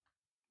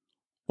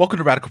Welcome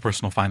to Radical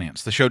Personal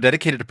Finance, the show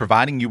dedicated to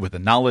providing you with the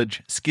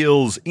knowledge,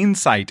 skills,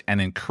 insight,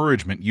 and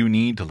encouragement you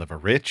need to live a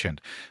rich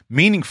and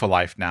meaningful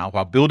life now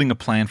while building a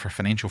plan for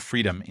financial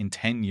freedom in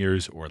 10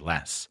 years or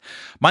less.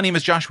 My name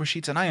is Joshua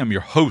Sheets, and I am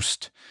your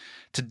host.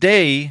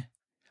 Today,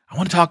 I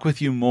want to talk with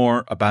you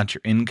more about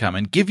your income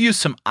and give you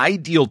some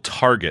ideal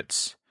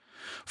targets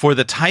for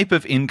the type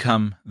of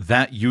income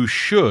that you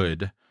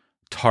should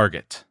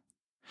target.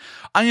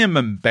 I am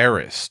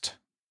embarrassed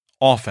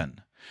often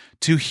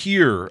to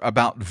hear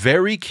about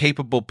very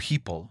capable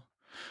people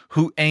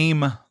who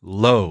aim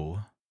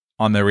low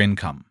on their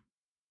income.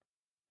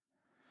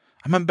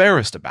 I'm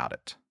embarrassed about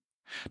it.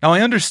 Now,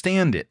 I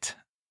understand it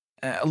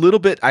a little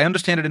bit. I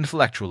understand it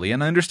intellectually,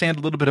 and I understand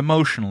a little bit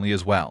emotionally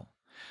as well.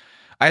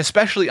 I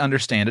especially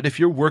understand it if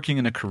you're working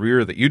in a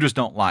career that you just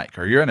don't like,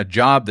 or you're in a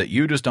job that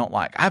you just don't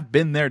like. I've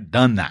been there,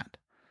 done that,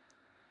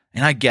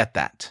 and I get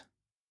that.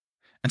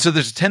 And so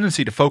there's a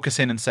tendency to focus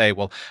in and say,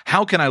 well,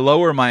 how can I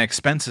lower my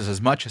expenses as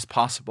much as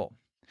possible?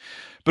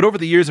 But over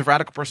the years of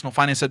Radical Personal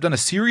Finance, I've done a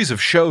series of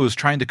shows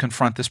trying to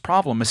confront this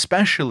problem,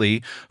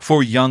 especially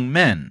for young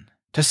men,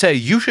 to say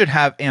you should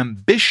have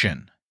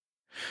ambition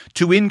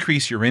to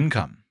increase your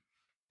income.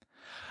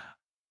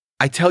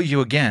 I tell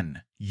you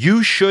again,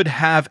 you should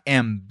have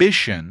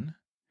ambition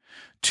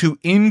to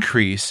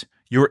increase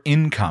your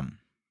income.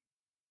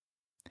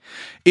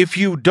 If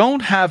you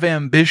don't have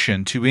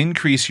ambition to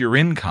increase your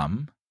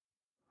income,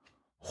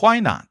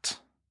 why not?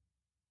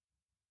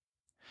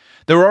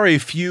 There are a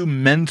few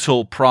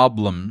mental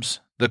problems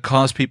that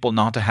cause people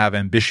not to have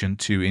ambition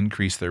to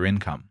increase their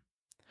income.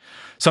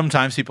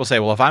 Sometimes people say,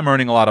 well, if I'm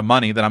earning a lot of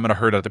money, then I'm going to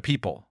hurt other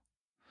people.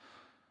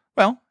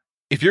 Well,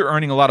 if you're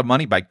earning a lot of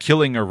money by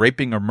killing or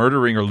raping or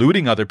murdering or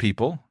looting other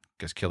people, I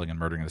guess killing and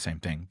murdering are the same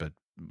thing, but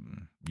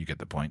you get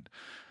the point.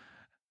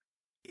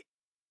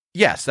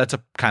 Yes, that's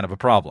a kind of a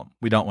problem.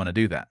 We don't want to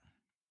do that.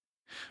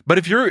 But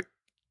if you're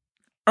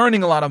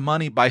earning a lot of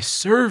money by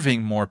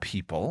serving more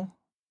people,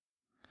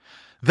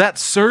 that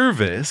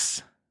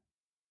service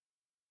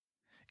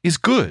is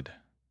good.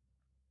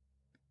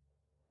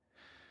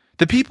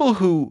 The people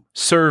who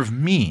serve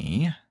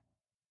me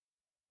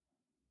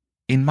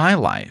in my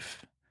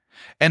life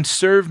and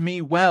serve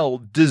me well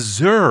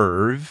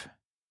deserve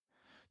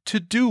to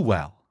do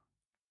well.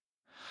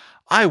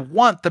 I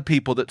want the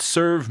people that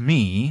serve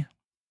me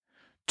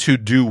to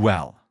do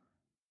well.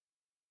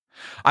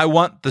 I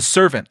want the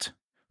servant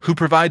who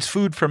provides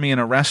food for me in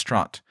a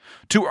restaurant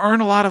to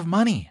earn a lot of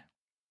money.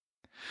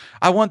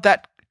 I want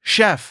that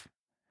chef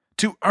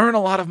to earn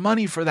a lot of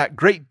money for that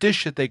great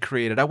dish that they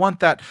created. I want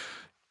that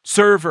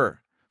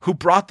server who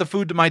brought the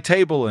food to my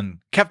table and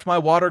kept my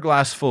water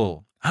glass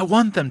full. I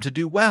want them to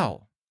do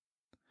well.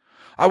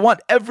 I want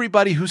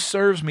everybody who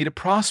serves me to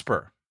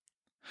prosper.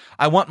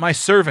 I want my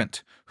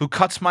servant who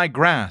cuts my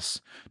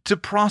grass to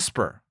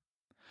prosper.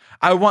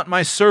 I want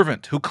my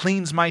servant who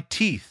cleans my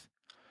teeth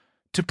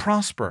to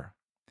prosper.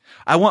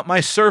 I want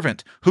my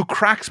servant who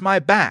cracks my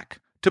back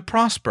to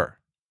prosper.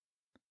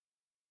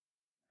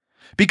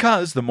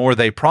 Because the more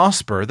they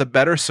prosper, the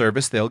better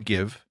service they'll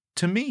give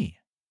to me.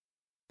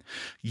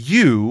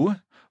 You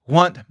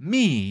want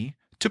me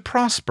to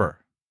prosper.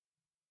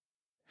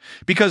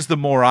 Because the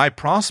more I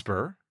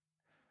prosper,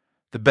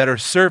 the better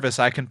service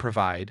I can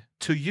provide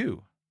to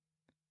you.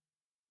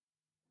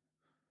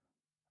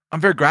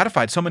 I'm very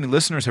gratified. So many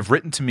listeners have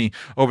written to me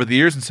over the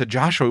years and said,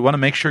 Joshua, we want to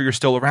make sure you're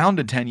still around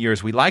in 10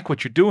 years. We like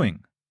what you're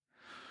doing.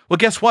 Well,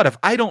 guess what? If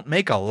I don't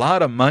make a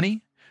lot of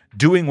money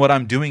doing what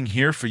I'm doing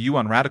here for you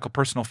on Radical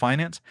Personal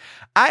Finance,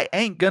 I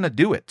ain't going to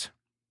do it.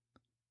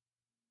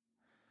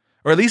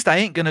 Or at least I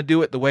ain't going to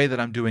do it the way that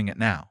I'm doing it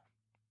now.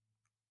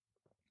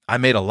 I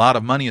made a lot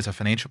of money as a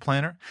financial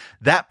planner.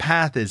 That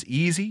path is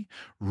easy.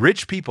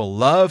 Rich people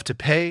love to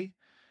pay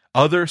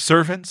other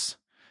servants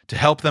to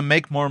help them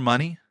make more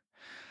money.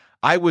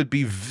 I would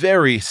be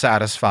very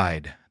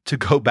satisfied to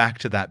go back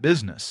to that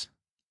business.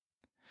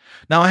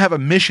 Now, I have a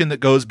mission that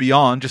goes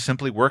beyond just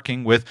simply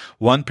working with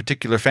one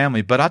particular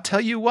family, but I'll tell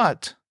you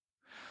what,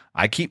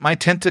 I keep my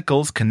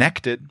tentacles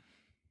connected.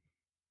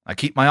 I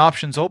keep my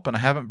options open. I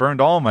haven't burned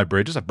all my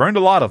bridges. I've burned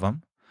a lot of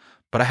them,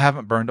 but I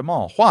haven't burned them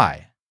all.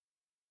 Why?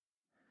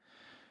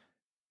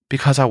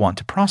 Because I want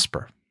to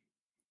prosper.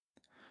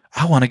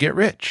 I want to get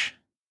rich.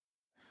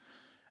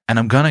 And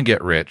I'm going to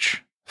get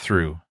rich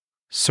through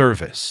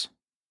service.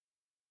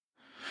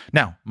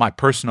 Now, my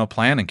personal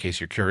plan, in case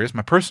you're curious,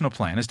 my personal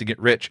plan is to get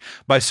rich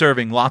by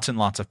serving lots and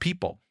lots of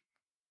people.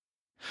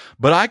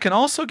 But I can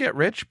also get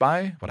rich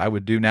by what I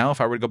would do now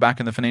if I were to go back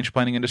in the financial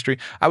planning industry.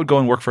 I would go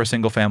and work for a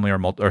single family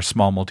or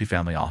small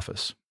multifamily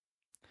office.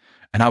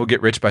 And I would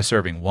get rich by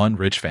serving one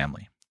rich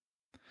family.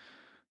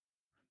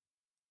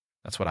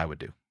 That's what I would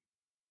do.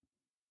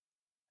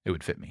 It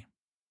would fit me.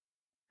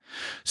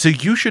 So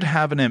you should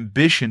have an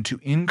ambition to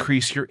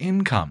increase your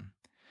income.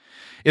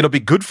 It'll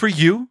be good for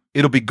you.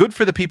 It'll be good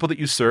for the people that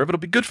you serve. It'll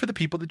be good for the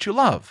people that you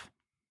love.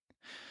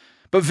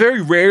 But very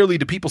rarely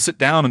do people sit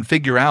down and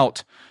figure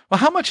out, well,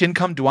 how much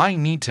income do I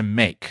need to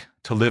make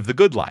to live the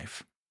good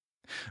life?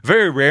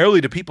 Very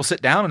rarely do people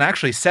sit down and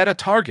actually set a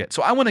target.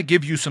 So I want to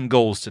give you some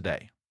goals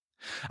today.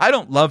 I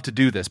don't love to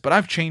do this, but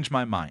I've changed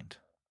my mind.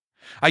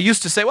 I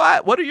used to say,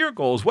 well, what are your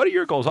goals? What are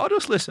your goals? I'll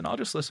just listen.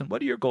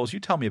 What are your goals? You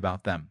tell me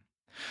about them.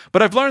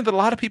 But I've learned that a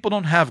lot of people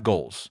don't have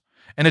goals,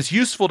 and it's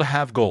useful to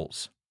have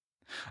goals.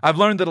 I've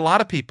learned that a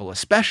lot of people,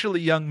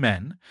 especially young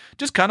men,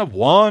 just kind of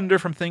wander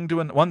from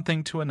one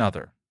thing to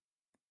another.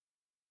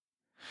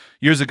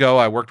 Years ago,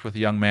 I worked with a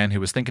young man who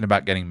was thinking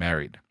about getting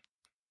married.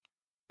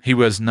 He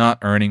was not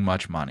earning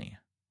much money.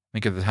 I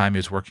think at the time he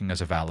was working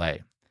as a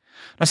valet.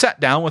 I sat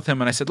down with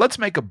him and I said, let's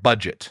make a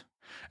budget,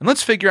 and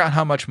let's figure out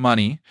how much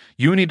money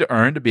you need to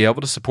earn to be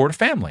able to support a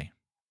family.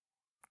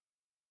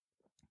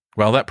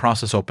 Well, that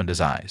process opened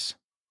his eyes.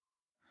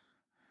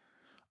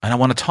 And I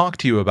want to talk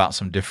to you about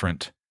some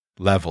different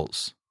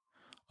levels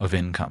of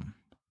income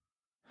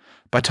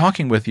by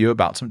talking with you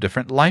about some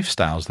different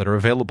lifestyles that are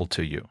available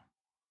to you.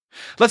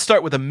 Let's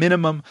start with a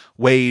minimum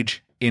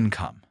wage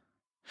income.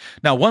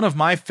 Now, one of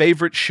my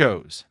favorite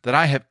shows that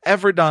I have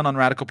ever done on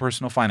Radical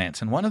Personal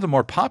Finance, and one of the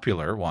more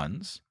popular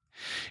ones,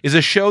 is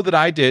a show that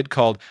I did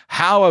called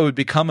How I Would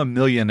Become a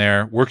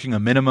Millionaire Working a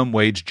Minimum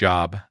Wage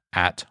Job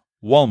at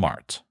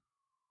Walmart.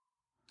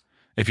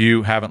 If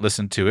you haven't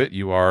listened to it,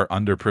 you are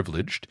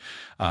underprivileged,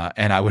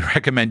 and I would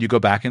recommend you go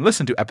back and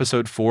listen to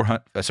episode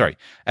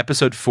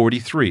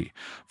 43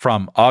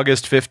 from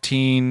August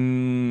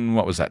 15,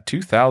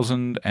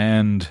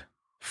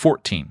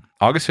 2014.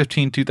 August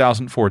 15,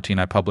 2014,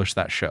 I published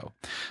that show.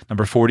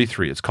 Number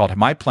 43. It's called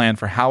My Plan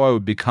for How I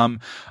Would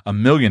Become a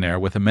Millionaire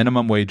with a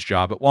Minimum Wage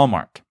Job at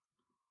Walmart.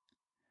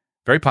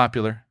 Very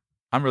popular.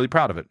 I'm really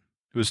proud of it.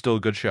 It was still a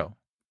good show.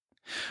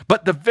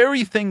 But the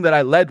very thing that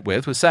I led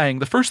with was saying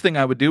the first thing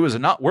I would do is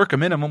not work a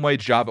minimum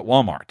wage job at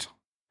Walmart,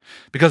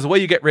 because the way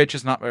you get rich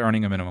is not by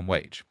earning a minimum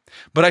wage.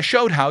 But I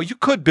showed how you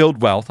could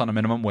build wealth on a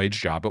minimum wage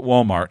job at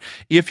Walmart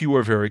if you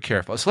were very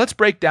careful. So let's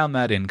break down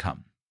that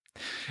income.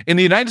 In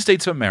the United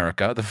States of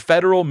America, the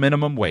federal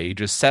minimum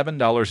wage is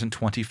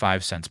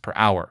 $7.25 per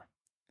hour.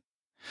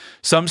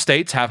 Some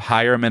states have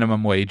higher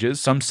minimum wages.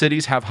 Some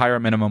cities have higher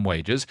minimum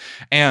wages.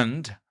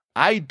 And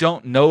I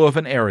don't know of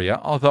an area,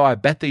 although I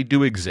bet they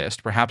do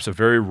exist, perhaps a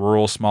very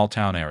rural,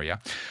 small-town area.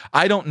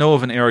 I don't know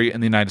of an area in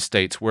the United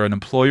States where an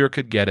employer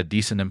could get a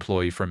decent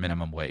employee for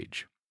minimum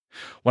wage.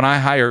 When I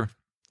hire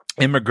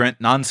immigrant,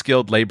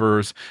 non-skilled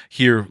laborers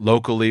here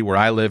locally where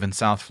I live in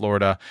South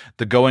Florida,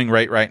 the going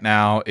rate right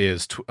now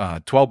is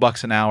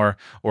 $12 an hour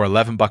or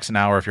 $11 an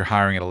hour if you're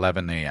hiring at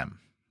 11 a.m.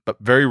 But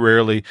very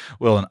rarely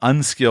will an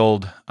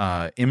unskilled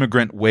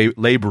immigrant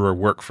laborer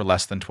work for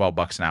less than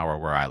 $12 an hour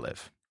where I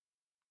live.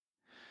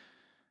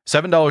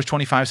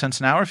 $7.25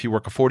 an hour if you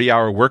work a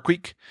 40-hour work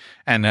week.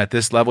 And at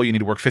this level, you need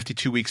to work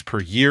 52 weeks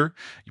per year.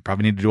 You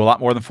probably need to do a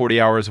lot more than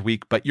 40 hours a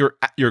week. But your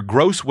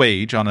gross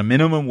wage on a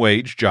minimum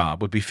wage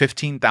job would be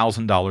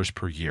 $15,000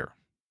 per year.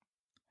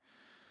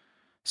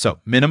 So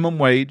minimum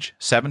wage,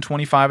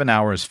 $7.25 an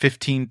hour, is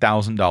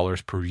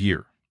 $15,000 per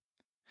year.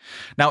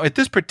 Now, at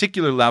this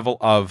particular level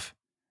of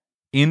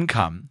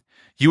income,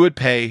 you would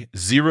pay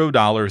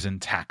 $0 in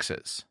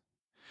taxes.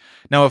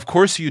 Now, of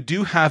course, you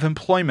do have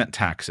employment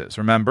taxes.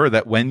 Remember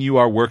that when you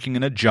are working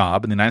in a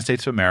job in the United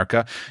States of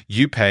America,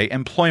 you pay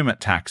employment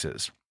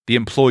taxes. The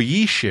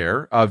employee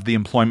share of the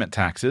employment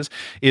taxes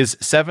is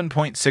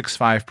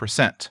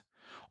 7.65%,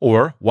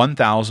 or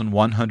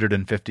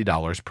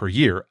 $1,150 per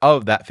year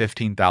of that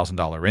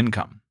 $15,000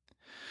 income.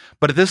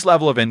 But at this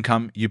level of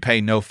income, you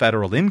pay no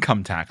federal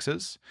income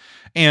taxes,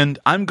 and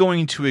I'm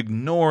going to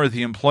ignore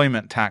the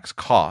employment tax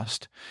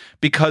cost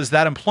because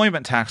that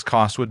employment tax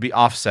cost would be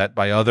offset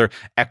by other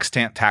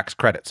extant tax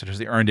credits, such as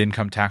the Earned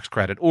Income Tax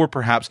Credit or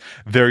perhaps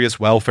various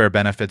welfare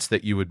benefits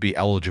that you would be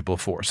eligible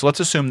for. So let's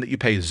assume that you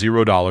pay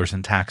 $0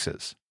 in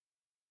taxes.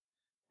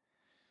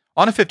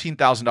 On a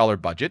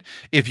 $15,000 budget,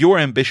 if your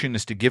ambition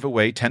is to give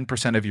away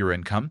 10% of your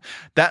income,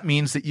 that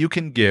means that you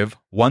can give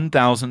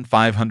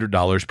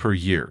 $1,500 per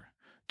year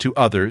to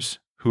others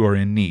who are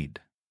in need.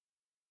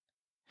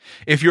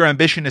 If your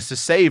ambition is to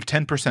save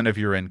 10% of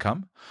your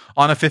income,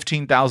 on a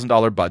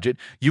 $15,000 budget,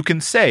 you can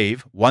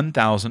save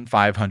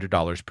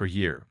 $1,500 per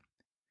year.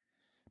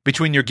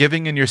 Between your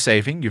giving and your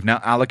saving, you've now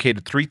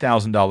allocated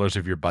 $3,000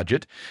 of your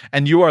budget,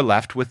 and you are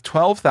left with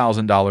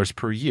 $12,000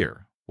 per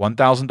year,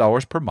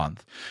 $1,000 per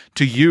month,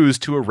 to use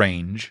to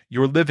arrange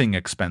your living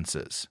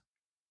expenses.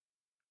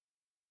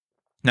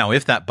 Now,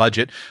 if that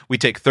budget, we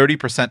take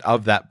 30%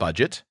 of that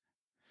budget,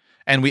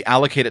 and we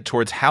allocate it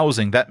towards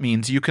housing, that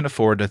means you can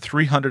afford a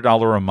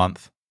 $300 a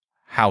month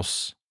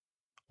house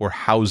or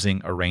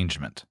housing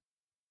arrangement.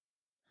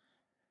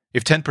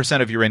 If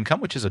 10% of your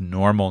income, which is a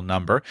normal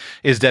number,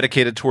 is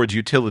dedicated towards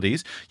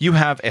utilities, you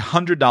have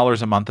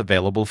 $100 a month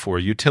available for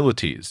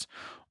utilities: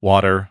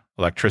 water,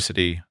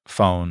 electricity,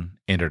 phone,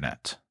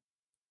 internet.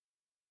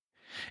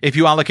 If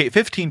you allocate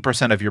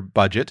 15% of your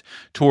budget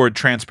toward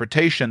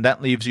transportation, that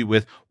leaves you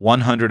with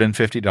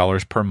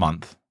 $150 per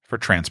month for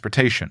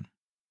transportation: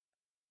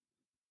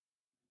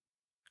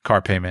 car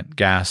payment,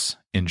 gas,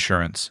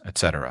 insurance,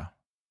 etc.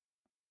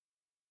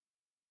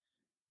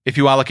 If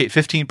you allocate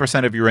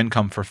 15% of your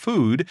income for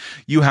food,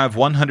 you have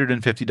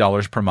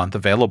 $150 per month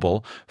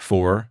available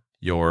for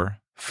your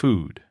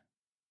food.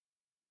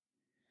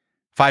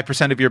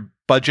 5% of your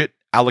budget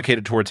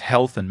allocated towards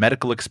health and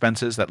medical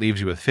expenses, that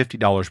leaves you with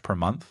 $50 per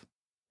month.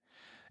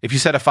 If you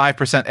set a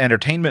 5%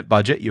 entertainment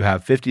budget, you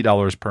have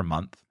 $50 per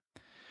month,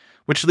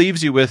 which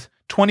leaves you with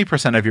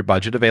 20% of your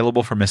budget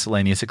available for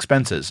miscellaneous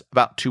expenses,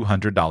 about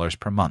 $200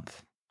 per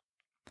month.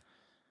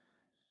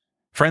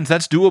 Friends,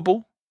 that's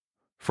doable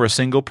for a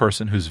single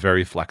person who's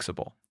very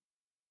flexible.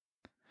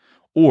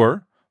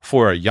 Or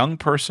for a young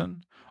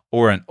person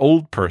or an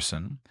old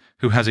person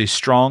who has a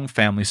strong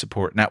family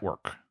support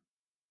network.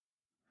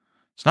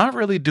 It's not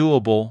really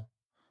doable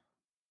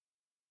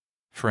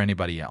for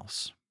anybody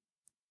else.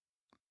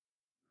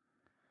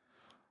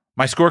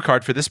 My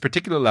scorecard for this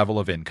particular level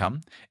of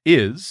income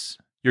is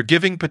your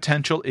giving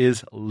potential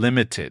is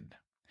limited.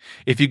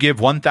 If you give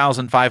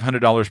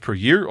 $1,500 per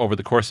year over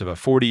the course of a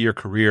 40-year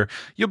career,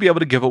 you'll be able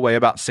to give away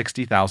about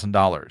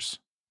 $60,000.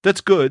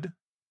 That's good,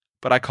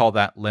 but I call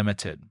that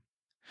limited.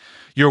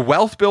 Your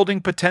wealth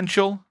building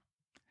potential,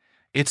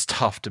 it's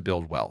tough to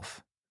build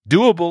wealth.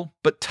 Doable,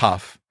 but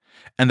tough,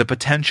 and the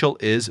potential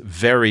is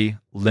very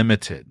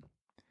limited.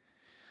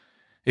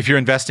 If you're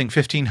investing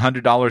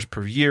 $1,500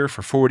 per year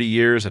for 40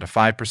 years at a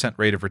 5%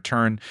 rate of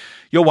return,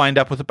 you'll wind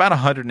up with about a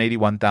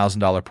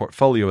 $181,000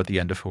 portfolio at the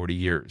end of 40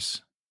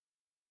 years.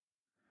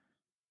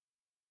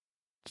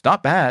 It's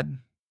not bad,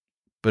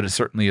 but it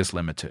certainly is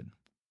limited.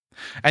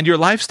 And your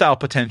lifestyle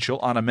potential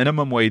on a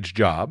minimum wage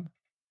job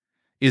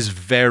is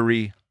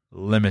very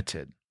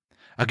limited.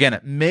 Again,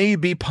 it may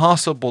be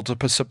possible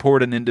to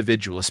support an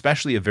individual,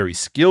 especially a very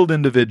skilled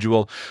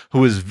individual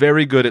who is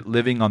very good at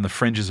living on the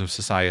fringes of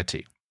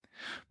society.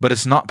 But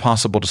it's not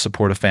possible to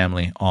support a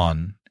family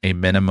on a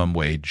minimum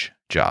wage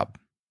job.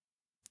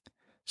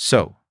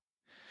 So,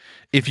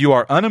 if you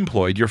are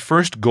unemployed, your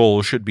first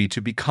goal should be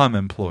to become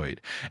employed,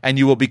 and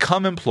you will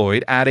become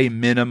employed at a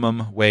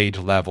minimum wage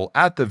level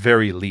at the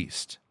very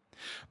least.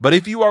 But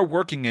if you are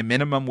working a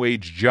minimum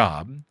wage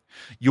job,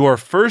 your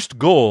first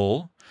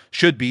goal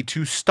should be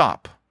to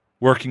stop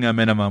working a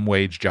minimum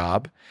wage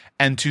job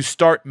and to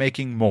start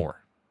making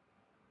more,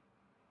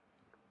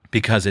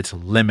 because it's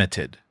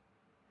limited.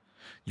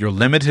 You're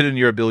limited in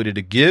your ability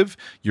to give,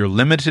 you're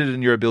limited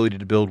in your ability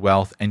to build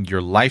wealth, and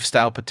your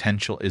lifestyle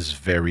potential is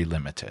very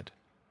limited.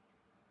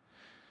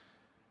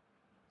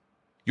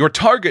 Your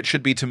target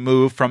should be to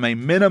move from a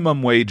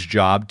minimum wage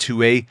job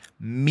to a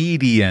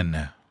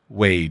median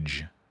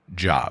wage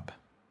job.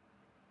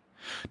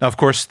 Now, of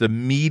course, the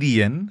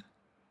median,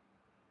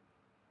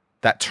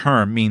 that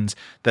term means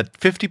that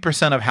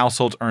 50% of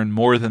households earn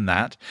more than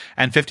that,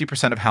 and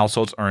 50% of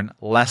households earn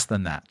less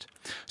than that.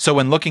 So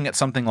when looking at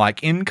something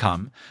like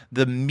income,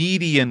 the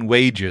median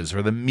wages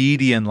or the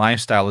median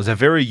lifestyle is a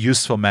very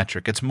useful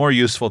metric. It's more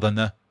useful than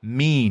the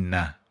mean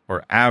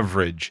or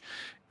average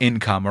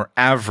income or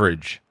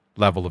average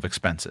level of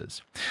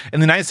expenses.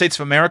 In the United States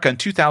of America in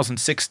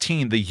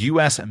 2016, the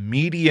U.S.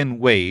 median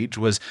wage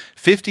was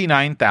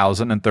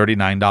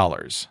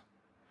 $59,039.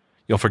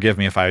 You'll forgive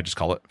me if I just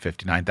call it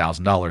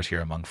 $59,000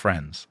 here among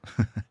friends.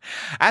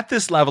 At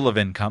this level of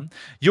income,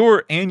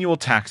 your annual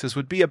taxes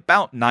would be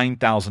about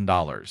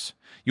 $9,000.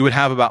 You would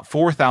have about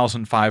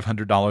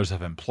 $4,500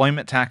 of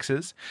employment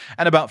taxes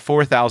and about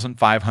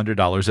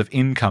 $4,500 of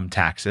income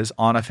taxes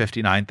on a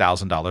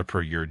 $59,000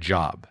 per year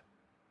job.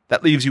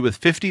 That leaves you with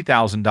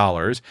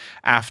 $50,000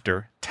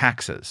 after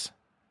taxes.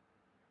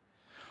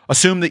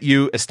 Assume that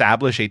you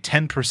establish a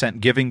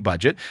 10% giving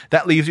budget.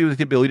 That leaves you with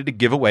the ability to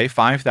give away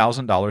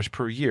 $5,000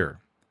 per year.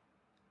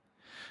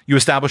 You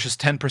establish a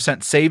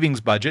 10%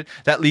 savings budget.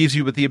 That leaves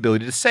you with the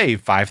ability to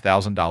save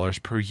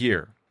 $5,000 per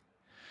year.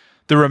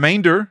 The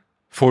remainder,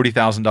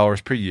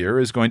 $40,000 per year,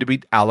 is going to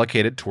be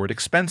allocated toward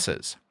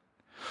expenses.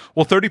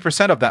 Well,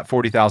 30% of that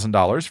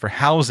 $40,000 for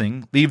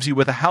housing leaves you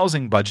with a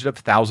housing budget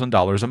of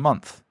 $1,000 a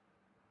month.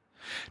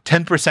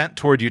 10%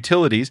 toward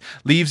utilities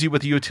leaves you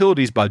with a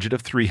utilities budget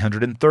of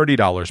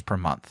 $330 per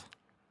month.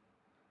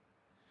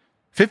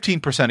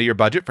 15% of your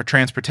budget for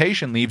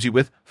transportation leaves you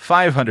with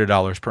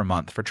 $500 per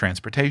month for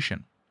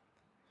transportation.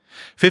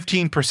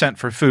 15%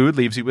 for food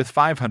leaves you with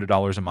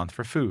 $500 a month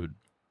for food.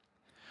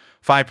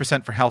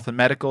 5% for health and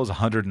medical is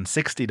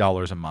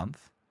 $160 a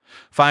month.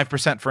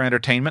 5% for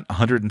entertainment,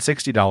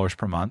 $160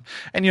 per month.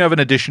 And you have an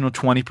additional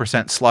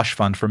 20% slush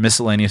fund for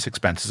miscellaneous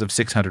expenses of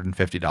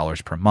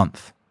 $650 per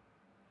month.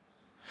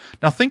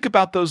 Now think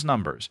about those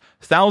numbers.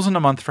 $1,000 a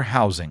month for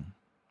housing.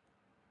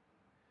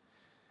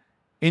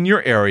 In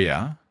your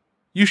area,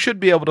 you should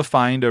be able to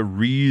find a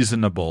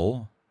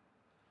reasonable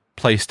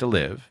place to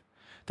live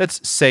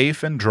that's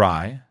safe and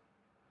dry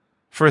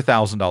for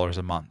 $1,000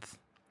 a month.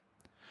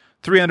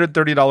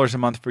 $330 a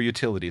month for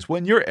utilities. Well,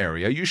 in your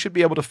area, you should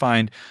be able to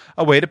find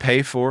a way to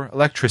pay for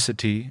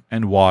electricity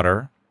and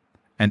water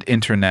and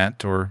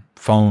internet or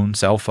phone,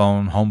 cell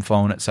phone, home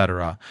phone,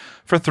 etc.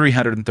 for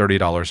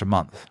 $330 a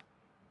month.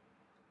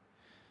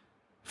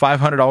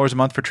 $500 a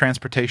month for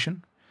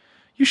transportation.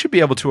 You should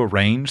be able to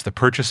arrange the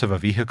purchase of a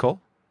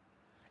vehicle,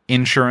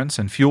 insurance,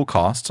 and fuel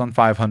costs on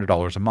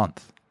 $500 a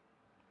month.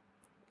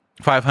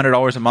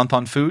 $500 a month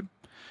on food.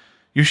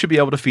 You should be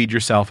able to feed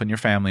yourself and your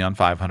family on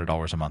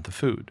 $500 a month of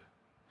food.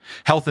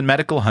 Health and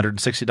medical,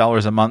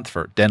 $160 a month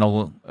for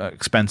dental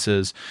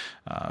expenses,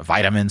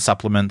 vitamin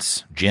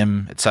supplements,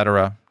 gym,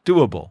 etc.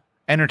 Doable.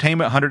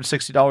 Entertainment,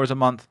 $160 a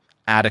month.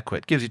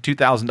 Adequate. Gives you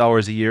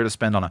 $2,000 a year to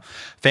spend on a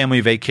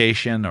family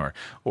vacation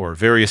or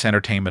various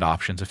entertainment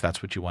options if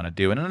that's what you want to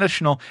do. And an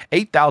additional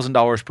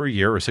 $8,000 per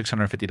year or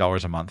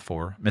 $650 a month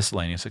for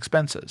miscellaneous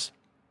expenses.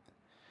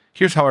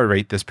 Here's how I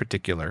rate this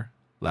particular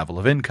level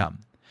of income.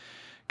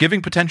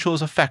 Giving potential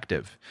is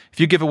effective. If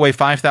you give away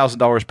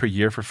 $5,000 per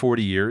year for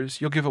 40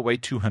 years, you'll give away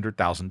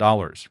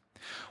 $200,000.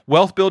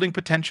 Wealth building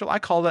potential, I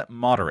call that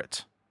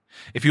moderate.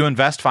 If you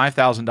invest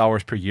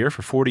 $5,000 per year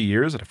for 40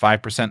 years at a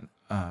 5%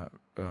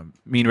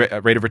 mean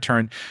rate of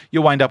return,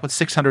 you'll wind up with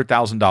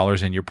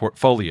 $600,000 in your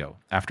portfolio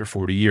after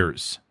 40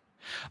 years.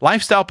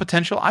 Lifestyle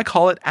potential, I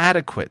call it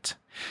adequate.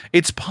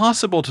 It's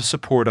possible to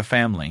support a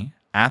family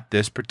at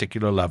this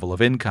particular level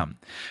of income.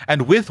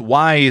 And with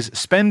wise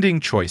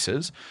spending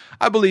choices,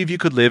 I believe you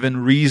could live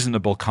in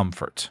reasonable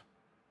comfort.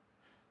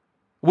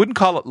 I wouldn't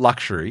call it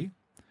luxury,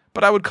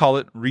 but I would call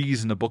it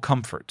reasonable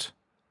comfort.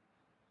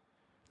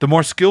 The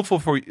more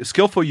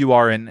skillful you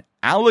are in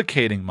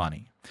allocating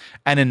money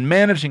and in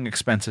managing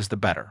expenses, the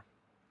better.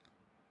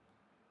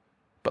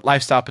 But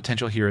lifestyle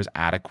potential here is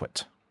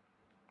adequate.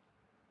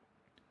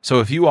 So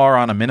if you are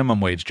on a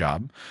minimum wage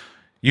job,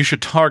 you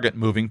should target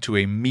moving to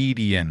a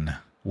median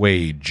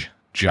wage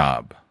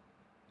job.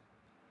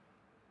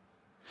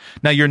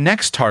 Now, your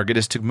next target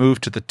is to move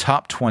to the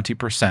top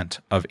 20%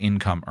 of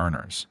income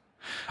earners.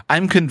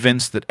 I'm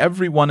convinced that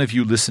every one of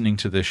you listening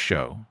to this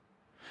show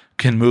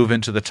can move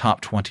into the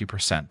top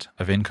 20%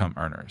 of income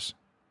earners.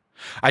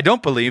 I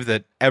don't believe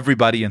that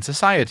everybody in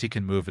society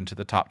can move into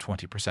the top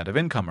 20% of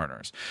income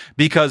earners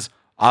because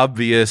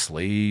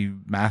obviously,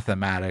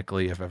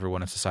 mathematically, if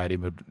everyone in society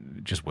moved,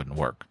 it just wouldn't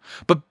work.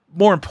 But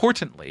more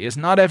importantly is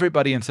not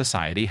everybody in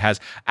society has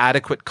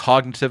adequate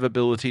cognitive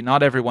ability.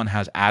 Not everyone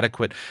has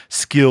adequate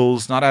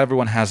skills. Not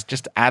everyone has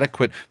just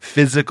adequate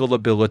physical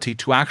ability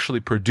to actually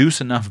produce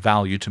enough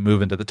value to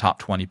move into the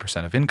top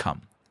 20% of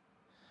income.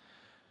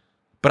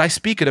 But I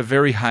speak at a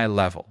very high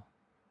level.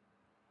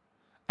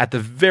 At the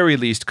very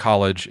least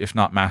college, if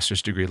not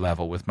master's degree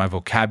level, with my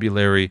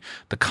vocabulary,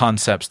 the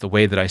concepts, the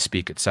way that I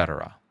speak,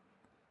 etc.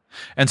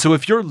 And so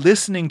if you're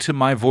listening to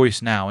my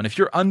voice now, and if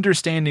you're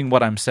understanding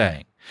what I'm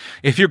saying,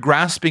 if you're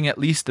grasping at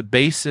least the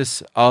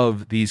basis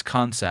of these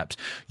concepts,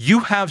 you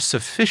have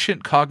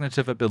sufficient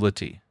cognitive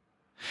ability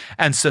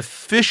and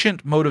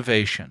sufficient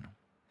motivation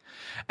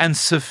and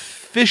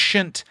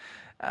sufficient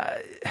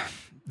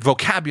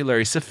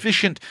vocabulary,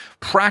 sufficient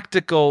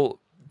practical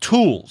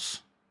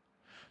tools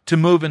to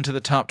move into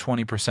the top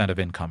 20% of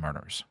income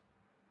earners.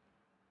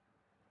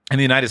 In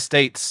the United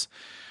States,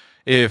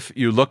 if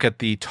you look at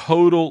the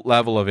total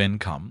level of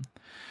income,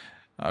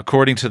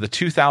 according to the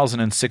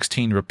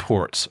 2016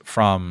 reports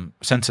from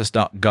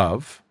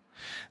census.gov,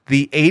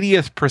 the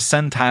 80th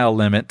percentile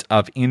limit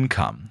of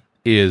income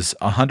is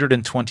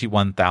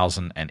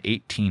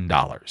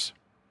 $121,018.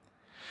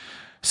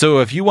 So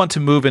if you want to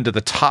move into the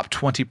top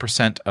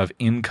 20% of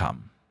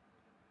income,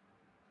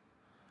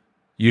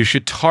 you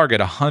should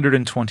target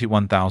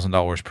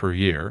 $121,000 per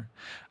year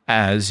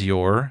as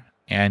your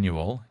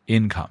annual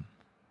income.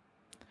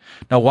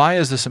 Now, why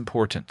is this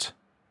important?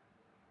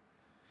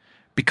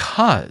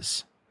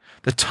 Because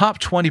the top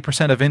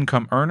 20% of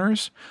income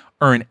earners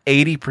earn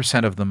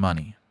 80% of the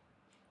money.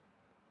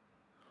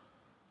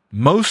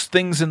 Most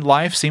things in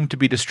life seem to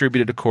be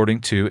distributed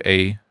according to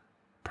a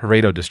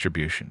Pareto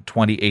distribution,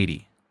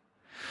 20-80.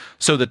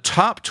 So the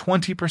top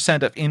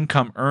 20% of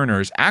income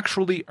earners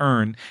actually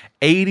earn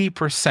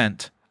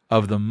 80%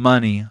 of the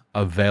money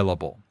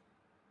available.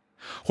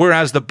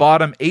 Whereas the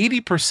bottom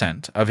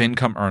 80% of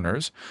income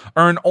earners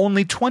earn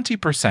only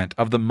 20%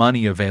 of the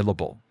money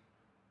available.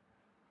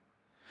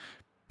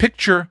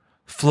 Picture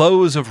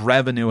flows of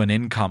revenue and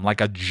income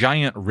like a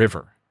giant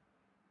river.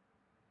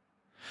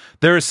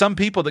 There are some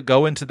people that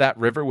go into that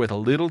river with a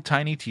little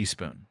tiny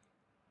teaspoon.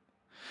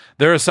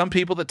 There are some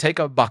people that take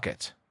a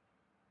bucket.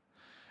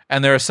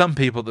 And there are some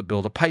people that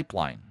build a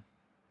pipeline.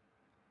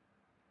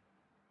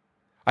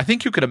 I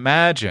think you could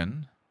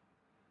imagine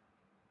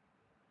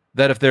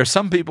that if there are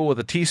some people with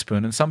a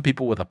teaspoon and some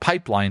people with a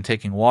pipeline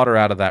taking water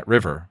out of that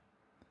river,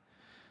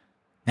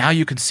 now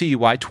you can see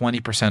why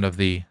 20% of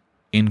the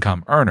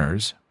income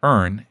earners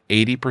earn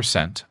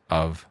 80%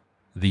 of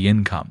the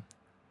income.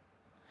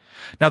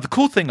 Now, the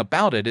cool thing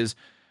about it is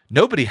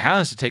nobody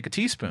has to take a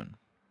teaspoon.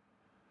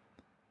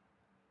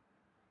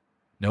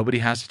 Nobody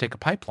has to take a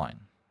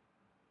pipeline.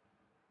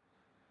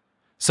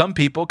 Some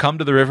people come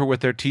to the river with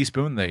their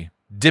teaspoon, they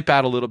dip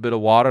out a little bit of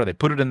water, they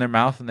put it in their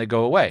mouth, and they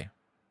go away.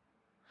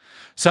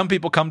 Some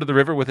people come to the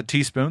river with a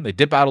teaspoon, they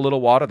dip out a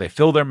little water, they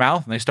fill their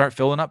mouth, and they start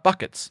filling up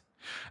buckets.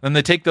 Then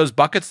they take those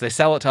buckets, they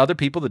sell it to other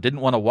people that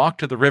didn't want to walk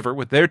to the river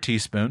with their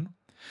teaspoon.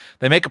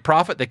 They make a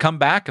profit, they come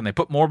back, and they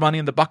put more money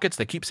in the buckets,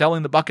 they keep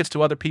selling the buckets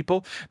to other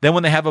people. Then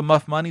when they have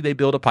enough money, they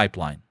build a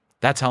pipeline.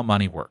 That's how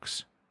money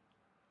works.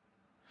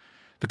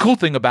 The cool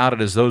thing about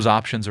it is those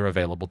options are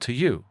available to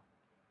you.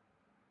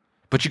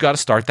 But you got to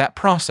start that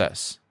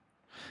process.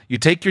 You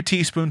take your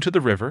teaspoon to the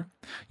river,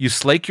 You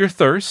slake your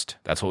thirst,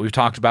 that's what we've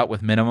talked about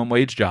with minimum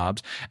wage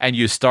jobs, and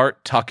you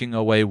start tucking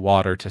away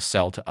water to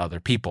sell to other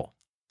people.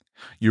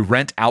 You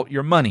rent out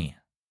your money.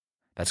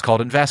 That's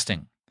called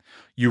investing.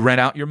 You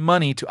rent out your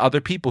money to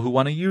other people who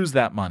want to use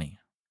that money.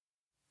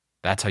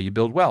 That's how you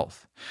build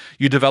wealth.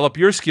 You develop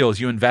your skills.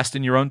 You invest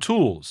in your own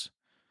tools.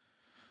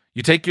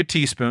 You take your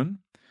teaspoon,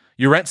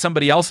 you rent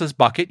somebody else's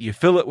bucket, you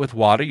fill it with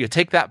water, you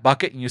take that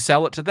bucket and you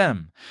sell it to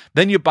them.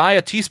 Then you buy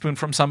a teaspoon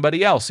from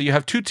somebody else, so you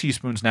have 2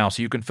 teaspoons now,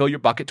 so you can fill your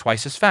bucket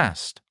twice as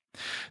fast.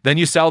 Then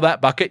you sell that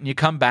bucket and you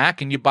come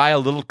back and you buy a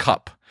little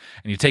cup.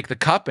 And you take the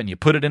cup and you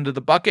put it into the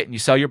bucket and you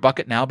sell your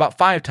bucket now about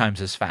 5 times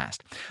as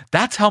fast.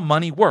 That's how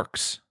money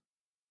works.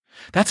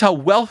 That's how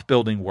wealth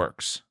building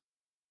works.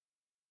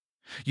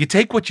 You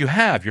take what you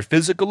have, your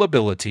physical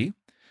ability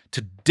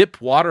to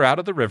dip water out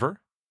of the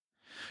river.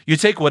 You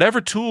take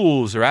whatever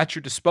tools are at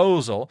your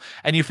disposal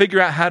and you figure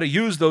out how to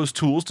use those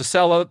tools to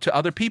sell to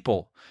other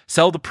people,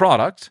 sell the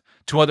product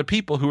to other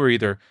people who are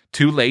either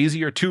too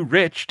lazy or too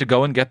rich to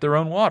go and get their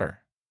own water.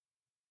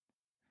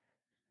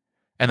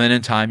 And then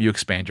in time, you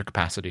expand your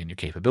capacity and your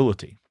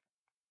capability.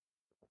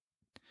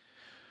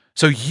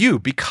 So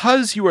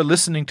because you are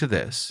listening to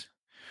this,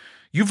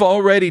 you've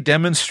already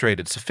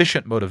demonstrated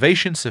sufficient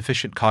motivation,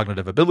 sufficient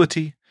cognitive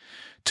ability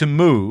to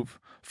move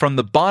from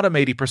the bottom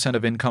 80%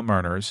 of income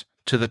earners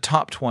to the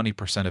top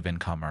 20% of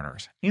income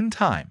earners in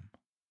time.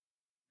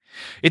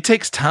 It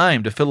takes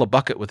time to fill a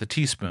bucket with a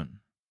teaspoon.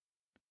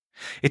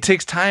 It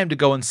takes time to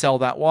go and sell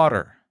that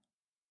water.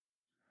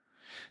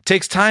 It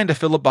takes time to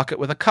fill a bucket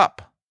with a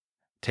cup.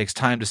 It takes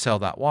time to sell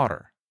that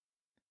water.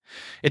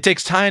 It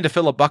takes time to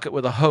fill a bucket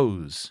with a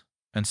hose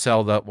and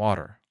sell that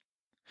water.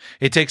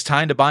 It takes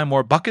time to buy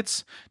more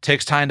buckets, it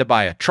takes time to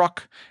buy a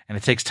truck, and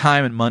it takes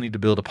time and money to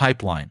build a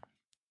pipeline.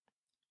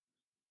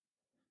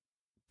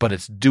 But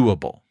it's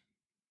doable.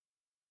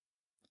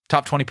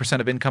 Top 20%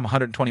 of income,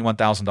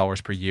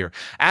 $121,000 per year.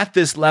 At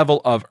this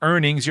level of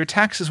earnings, your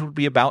taxes would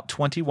be about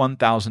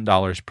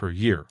 $21,000 per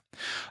year.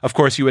 Of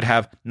course, you would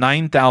have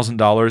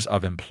 $9,000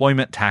 of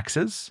employment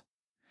taxes.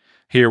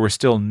 Here, we're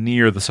still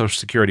near the Social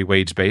Security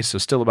wage base, so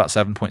still about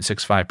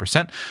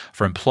 7.65%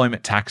 for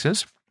employment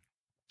taxes.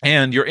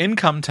 And your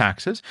income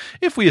taxes,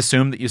 if we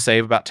assume that you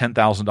save about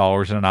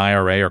 $10,000 in an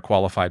IRA or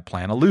qualified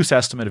plan, a loose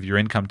estimate of your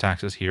income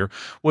taxes here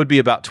would be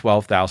about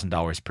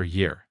 $12,000 per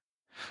year.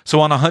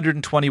 So on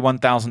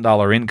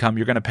 $121,000 income,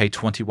 you're going to pay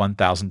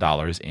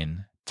 $21,000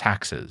 in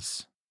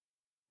taxes.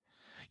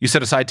 You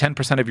set aside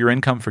 10% of your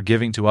income for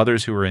giving to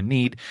others who are in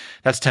need.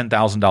 That's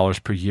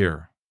 $10,000 per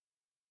year.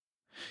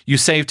 You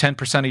save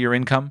 10% of your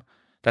income.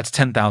 That's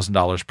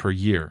 $10,000 per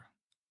year.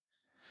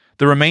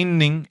 The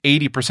remaining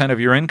 80% of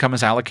your income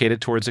is allocated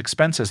towards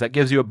expenses. That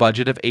gives you a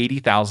budget of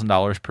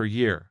 $80,000 per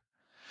year.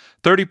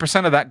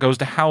 30% of that goes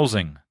to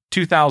housing,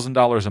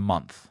 $2,000 a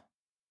month.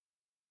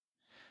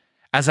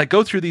 As I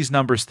go through these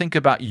numbers, think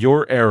about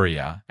your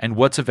area and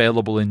what's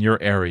available in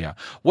your area.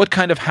 What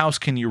kind of house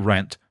can you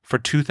rent for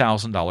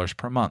 $2,000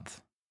 per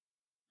month?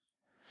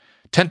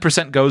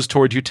 10% goes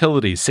toward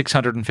utilities,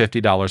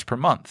 $650 per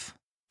month.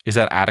 Is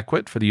that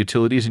adequate for the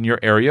utilities in your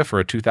area for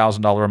a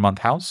 $2,000 a month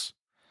house?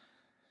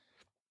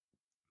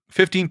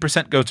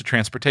 15% goes to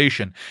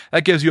transportation.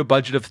 That gives you a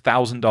budget of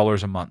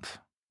 $1,000 a month.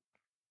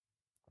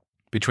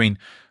 Between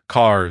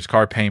cars,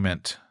 car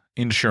payment,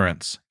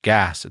 insurance,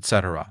 gas,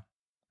 etc.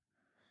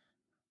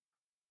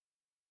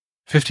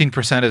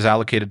 15% is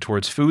allocated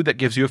towards food. That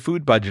gives you a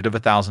food budget of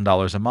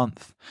 $1,000 a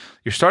month.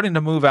 You're starting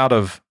to move out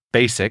of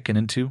basic and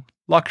into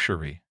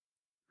luxury.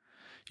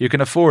 You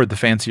can afford the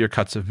fancier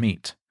cuts of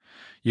meat.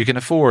 You can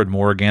afford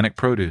more organic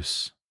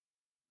produce.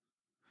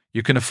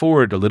 You can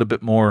afford a little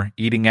bit more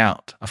eating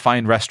out, a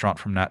fine restaurant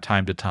from that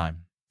time to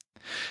time.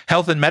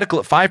 Health and medical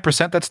at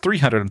 5%, that's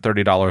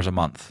 $330 a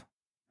month.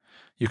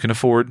 You can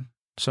afford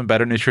some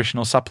better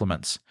nutritional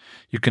supplements.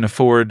 You can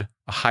afford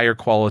a higher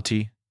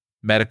quality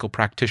medical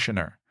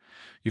practitioner.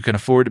 You can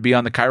afford to be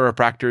on the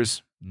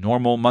chiropractor's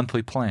normal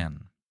monthly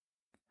plan.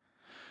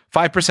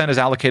 5% is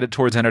allocated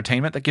towards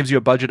entertainment. That gives you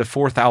a budget of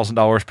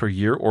 $4,000 per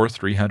year or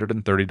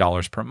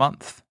 $330 per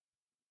month.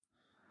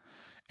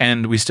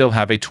 And we still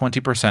have a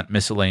 20%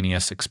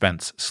 miscellaneous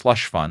expense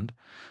slush fund.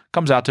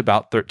 Comes out to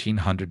about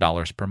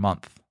 $1,300 per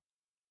month.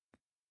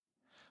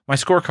 My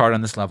scorecard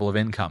on this level of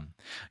income.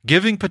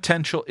 Giving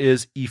potential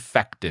is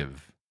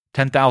effective.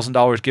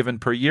 $10,000 given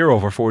per year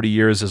over 40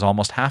 years is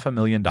almost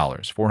 $500,000,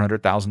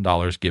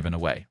 $400,000 given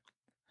away.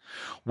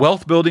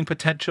 Wealth building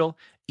potential,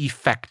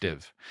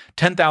 effective.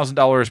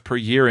 $10,000 per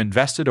year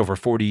invested over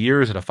 40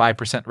 years at a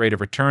 5% rate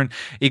of return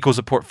equals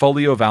a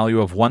portfolio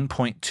value of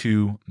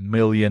 $1.2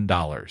 million.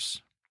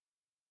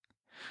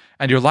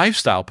 And your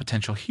lifestyle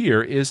potential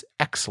here is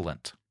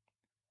excellent.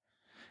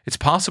 It's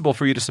possible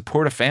for you to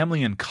support a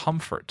family in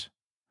comfort.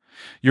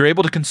 You're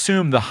able to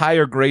consume the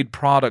higher grade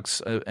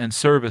products and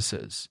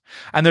services.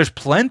 And there's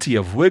plenty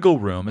of wiggle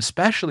room,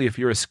 especially if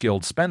you're a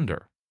skilled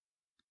spender.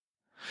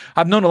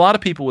 I've known a lot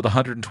of people with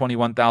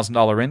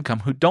 $121,000 income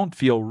who don't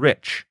feel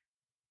rich.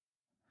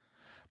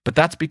 But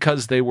that's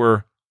because they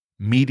were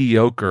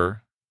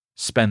mediocre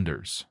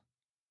spenders.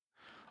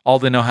 All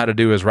they know how to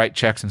do is write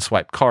checks and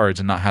swipe cards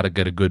and not how to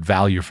get a good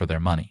value for their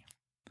money.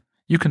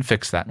 You can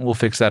fix that, and we'll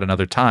fix that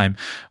another time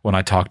when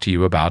I talk to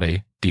you about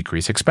a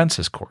decrease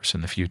expenses course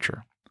in the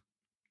future.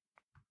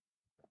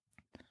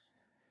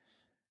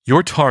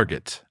 Your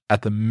target,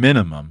 at the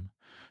minimum,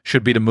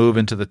 should be to move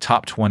into the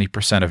top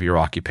 20% of your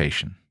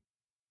occupation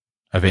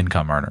of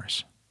income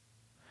earners.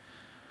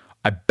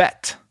 I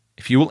bet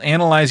if you will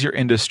analyze your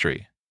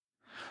industry,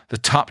 the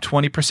top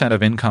 20%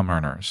 of income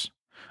earners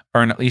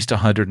earn at least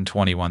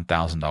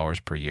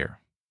 $121,000 per year.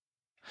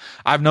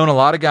 I've known a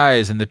lot of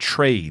guys in the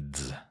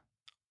trades,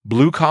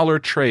 blue-collar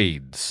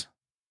trades,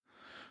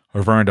 who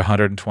have earned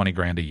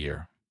 $120,000 a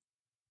year.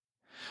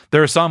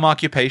 There are some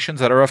occupations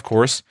that are, of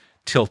course,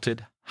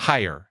 tilted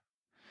higher,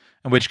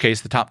 in which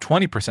case the top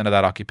 20% of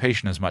that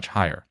occupation is much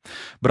higher.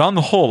 But on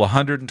the whole,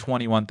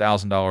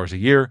 $121,000 a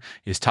year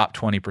is top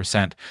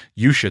 20%.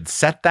 You should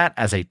set that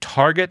as a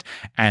target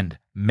and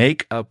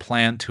make a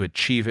plan to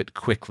achieve it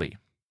quickly.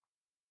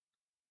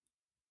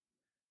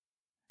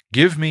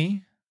 Give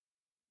me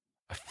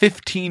a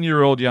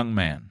 15-year-old young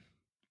man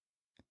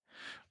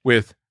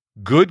with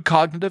good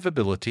cognitive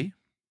ability,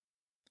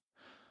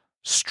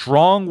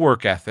 strong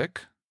work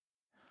ethic,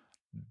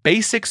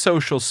 basic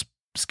social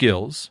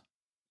skills,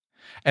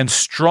 and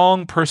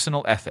strong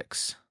personal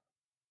ethics.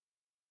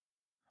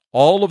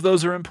 All of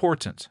those are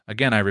important.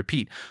 Again, I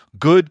repeat,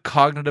 good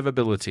cognitive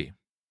ability.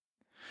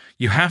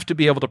 You have to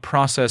be able to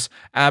process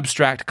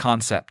abstract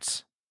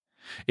concepts.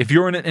 If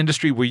you're in an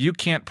industry where you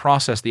can't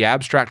process the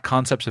abstract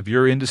concepts of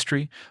your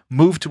industry,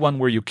 move to one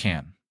where you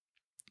can.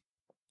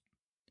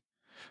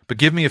 But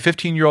give me a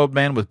 15-year-old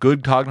man with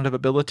good cognitive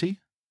ability,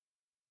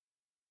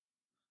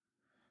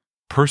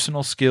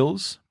 personal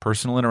skills,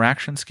 personal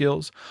interaction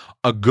skills,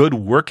 a good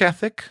work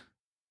ethic,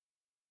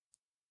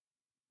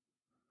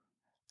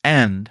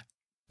 and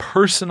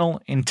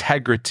personal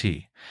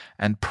integrity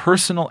and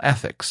personal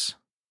ethics.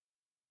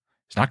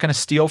 He's not going to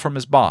steal from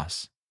his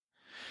boss.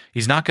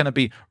 He's not going to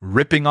be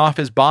ripping off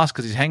his boss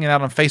because he's hanging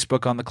out on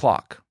Facebook on the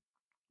clock.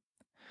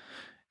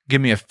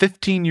 Give me a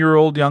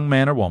 15-year-old young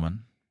man or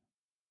woman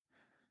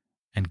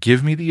and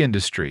give me the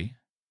industry,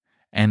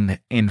 and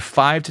in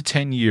 5 to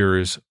 10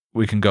 years,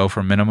 we can go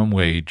from minimum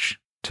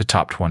wage to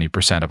top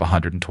 20% of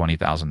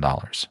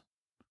 $120,000.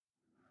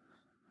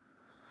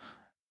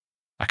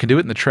 I can do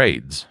it in the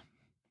trades.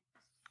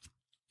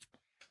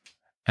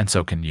 And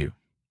so can you.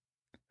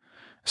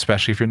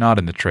 Especially if you're not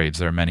in the trades,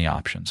 there are many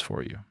options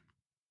for you.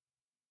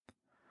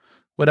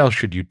 What else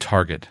should you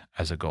target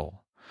as a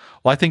goal?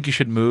 Well, I think you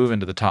should move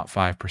into the top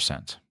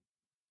 5%.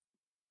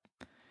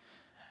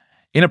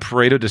 In a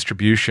Pareto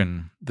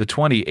distribution, the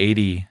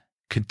 20-80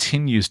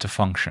 continues to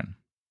function.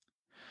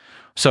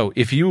 So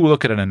if you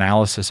look at an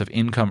analysis of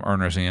income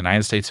earners in the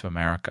United States of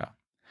America,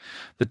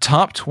 the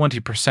top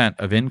 20%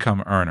 of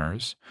income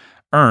earners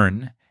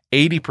earn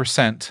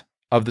 80%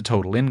 of the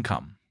total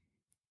income.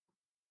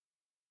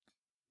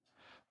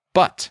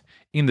 But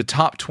in the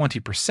top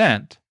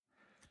 20%,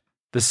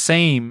 the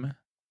same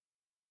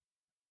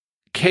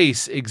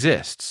case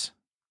exists.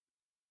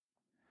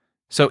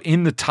 So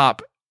in the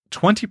top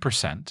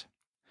 20%,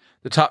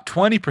 the top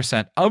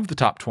 20% of the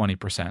top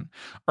 20%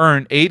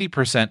 earn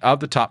 80% of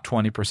the top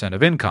 20%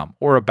 of income,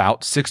 or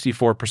about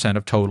 64%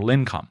 of total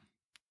income.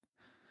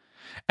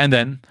 And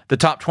then the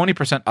top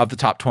 20% of the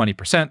top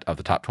 20% of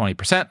the top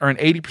 20% earn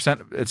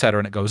 80%, et cetera,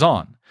 and it goes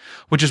on.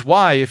 Which is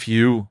why if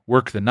you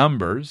work the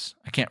numbers,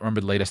 I can't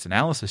remember the latest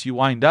analysis, you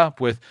wind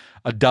up with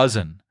a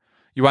dozen.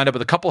 You wind up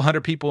with a couple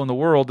hundred people in the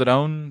world that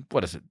own,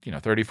 30,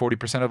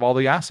 40% of all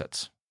the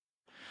assets.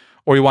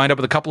 Or you wind up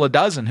with a couple of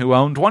dozen who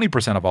own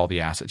 20% of all the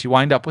assets. You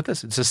wind up with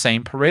this. It's the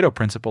same Pareto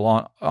principle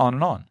on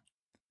and on.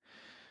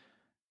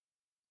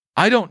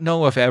 I don't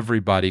know if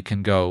everybody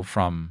can go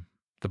from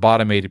the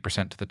bottom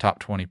 80% to the top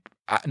 20.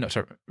 Let me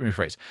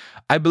rephrase.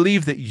 I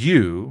believe that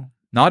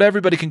not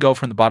everybody can go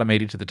from the bottom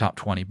 80 to the top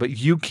 20, but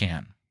you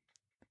can.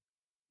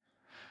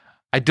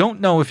 I don't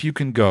know if you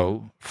can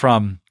go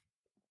from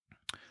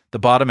the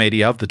bottom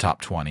 80 of the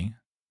top 20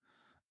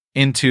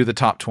 into the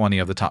top 20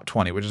 of the top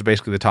 20, which is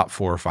basically the top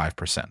 4 or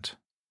 5%.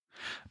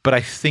 But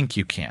I think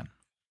you can.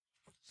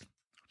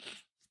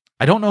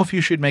 I don't know if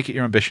you should make it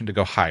your ambition to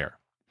go higher.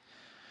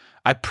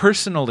 I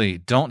personally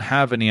don't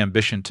have any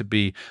ambition to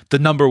be the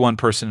number one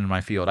person in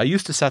my field. I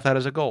used to set that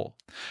as a goal.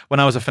 When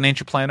I was a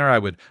financial planner, I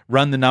would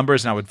run the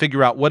numbers and I would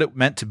figure out what it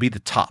meant to be the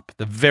top,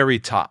 the very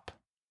top.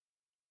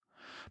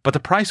 But the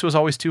price was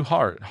always too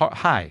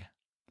high.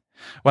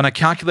 When I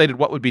calculated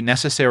what would be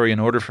necessary in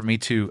order for me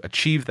to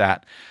achieve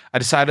that, I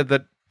decided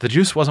that the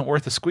juice wasn't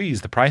worth the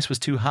squeeze. The price was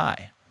too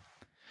high.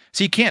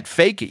 So you can't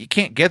fake it. You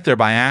can't get there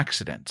by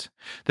accident.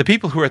 The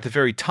people who are at the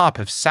very top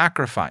have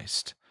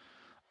sacrificed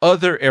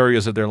other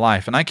areas of their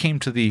life, and I came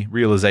to the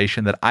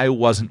realization that I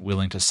wasn't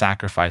willing to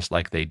sacrifice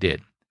like they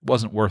did. It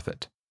wasn't worth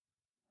it.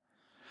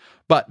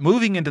 But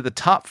moving into the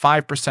top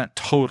 5%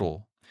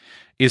 total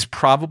is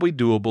probably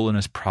doable and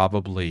is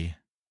probably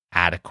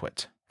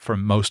adequate for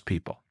most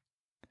people.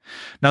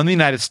 Now, in the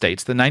United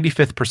States, the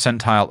 95th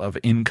percentile of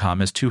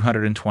income is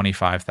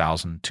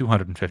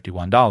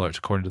 $225,251,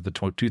 according to the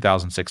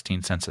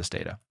 2016 census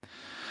data.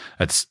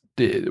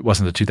 It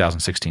wasn't the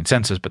 2016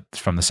 census, but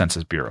from the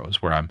Census Bureau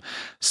is where I'm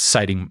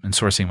citing and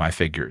sourcing my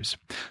figures.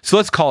 So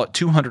let's call it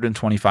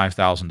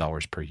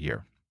 $225,000 per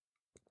year.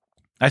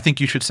 I think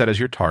you should set as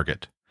your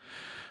target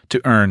to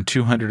earn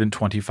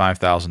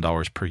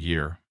 $225,000 per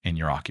year in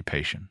your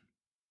occupation.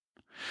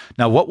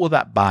 Now, what will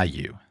that buy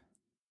you?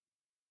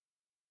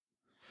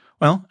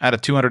 Well, at a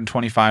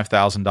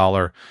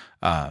 $225,000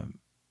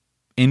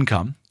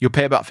 income, you'll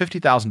pay about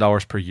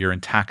 $50,000 per year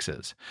in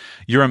taxes.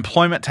 Your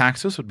employment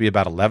taxes would be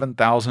about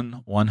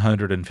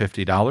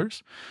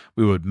 $11,150.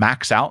 We would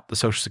max out the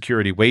Social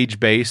Security wage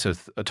base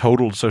of a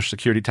total Social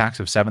Security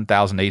tax of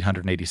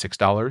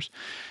 $7,886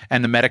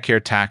 and the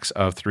Medicare tax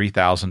of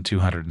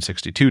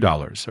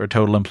 $3,262, or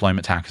total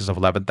employment taxes of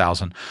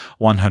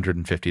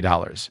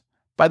 $11,150.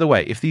 By the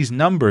way, if these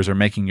numbers are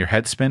making your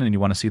head spin and you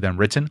want to see them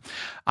written,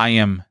 I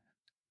am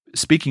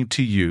speaking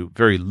to you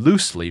very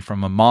loosely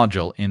from a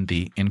module in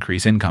the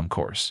Increase Income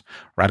course,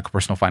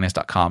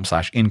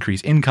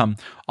 radicalpersonalfinance.com/increase income,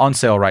 on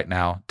sale right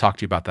now. Talk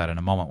to you about that in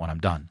a moment when I'm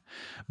done.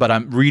 But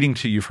I'm reading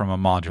to you from a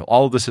module.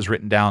 All of this is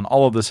written down.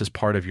 All of this is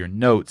part of your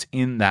notes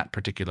in that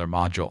particular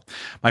module.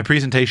 My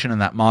presentation in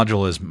that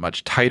module is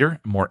much tighter,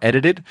 more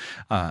edited.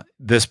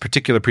 This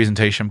particular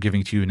presentation I'm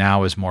giving to you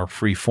now is more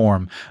free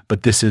form,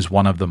 but this is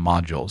one of the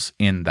modules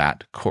in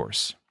that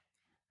course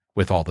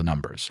with all the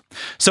numbers.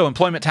 So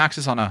employment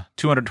taxes on a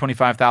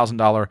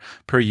 $225,000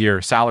 per year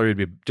salary would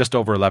be just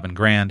over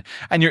 $11,000,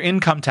 and your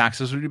income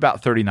taxes would be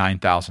about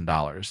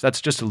 $39,000.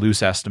 That's just a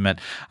loose estimate.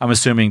 I'm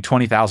assuming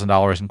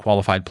 $20,000 in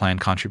qualified plan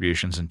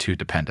contributions and 2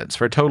 dependents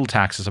for a total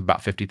taxes of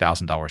about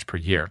 $50,000 per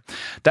year.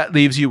 That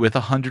leaves you with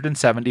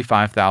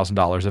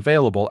 $175,000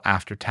 available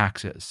after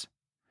taxes.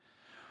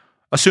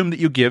 Assume that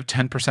you give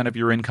 10% of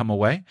your income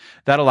away.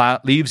 That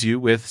leaves you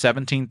with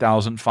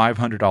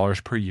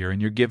 $17,500 per year in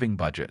your giving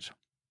budget.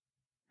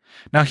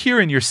 Now here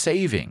in your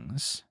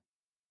savings,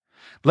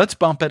 let's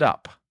bump it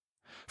up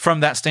from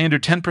that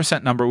standard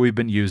 10% number we've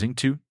been using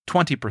to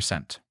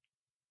 20%.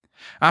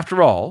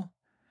 After all,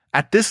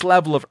 at this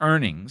level of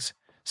earnings,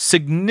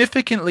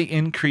 significantly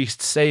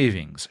increased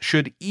savings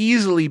should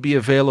easily be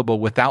available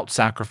without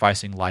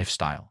sacrificing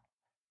lifestyle.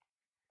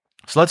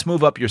 So let's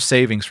move up your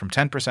savings from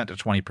 10% to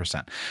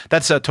 20%.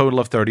 That's a total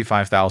of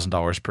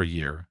 $35,000 per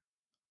year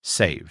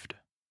saved.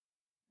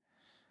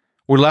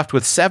 We're left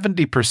with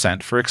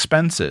 70% for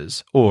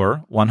expenses,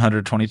 or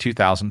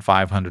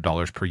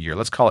 $122,500 per year.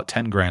 Let's call it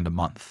 $10,000 a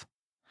month.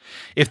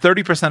 If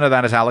 30% of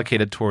that is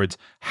allocated towards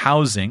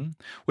housing,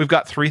 we've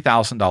got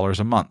 $3,000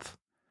 a month.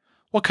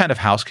 What kind of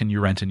house can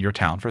you rent in your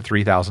town for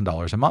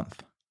 $3,000 a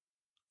month?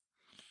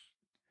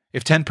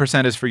 If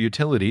 10% is for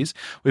utilities,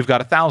 we've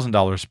got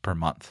 $1,000 per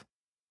month.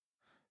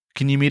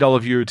 Can you meet all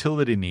of your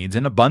utility needs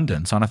in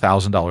abundance on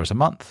 $1,000 a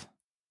month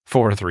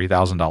for a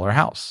 $3,000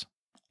 house?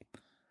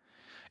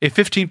 If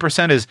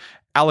 15% is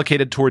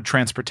allocated toward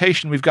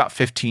transportation, we've got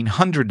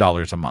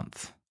 $1,500 a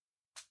month.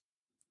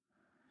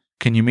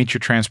 Can you meet your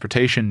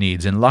transportation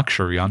needs in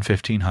luxury on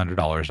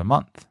 $1,500 a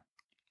month?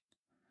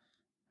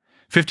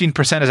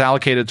 15% is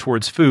allocated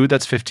towards food,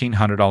 that's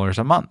 $1,500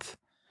 a month.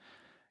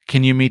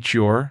 Can you meet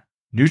your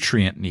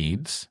nutrient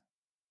needs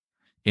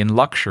in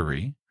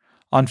luxury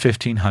on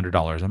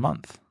 $1,500 a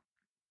month?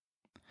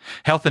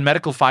 Health and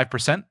medical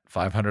 5%,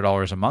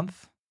 $500 a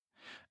month.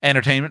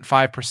 Entertainment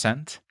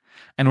 5%.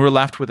 And we're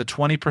left with a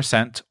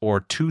 20%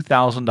 or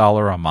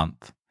 $2,000 a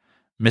month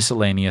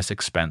miscellaneous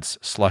expense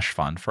slush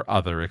fund for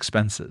other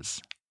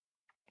expenses.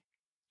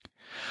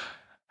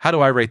 How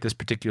do I rate this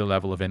particular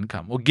level of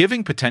income? Well,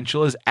 giving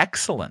potential is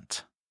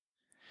excellent.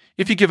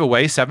 If you give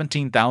away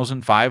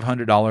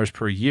 $17,500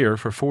 per year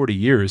for 40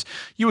 years,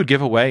 you would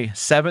give away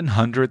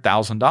 $700,000,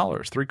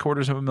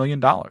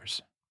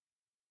 $750,000.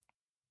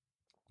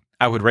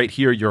 I would rate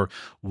here your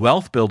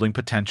wealth building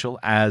potential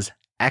as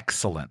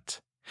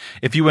excellent.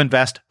 If you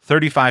invest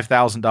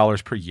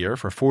 $35,000 per year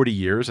for 40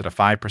 years at a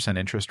 5%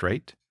 interest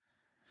rate,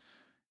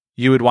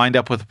 you would wind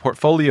up with a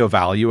portfolio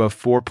value of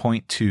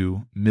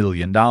 $4.2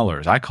 million.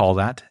 I call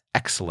that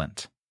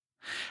excellent.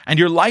 And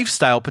your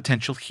lifestyle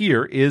potential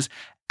here is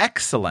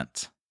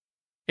excellent.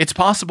 It's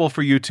possible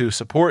for you to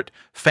support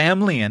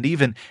family and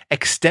even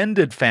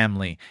extended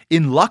family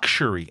in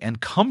luxury and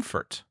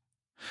comfort.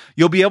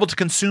 You'll be able to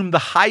consume the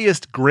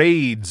highest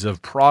grades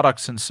of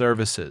products and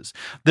services.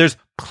 There's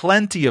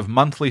plenty of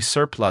monthly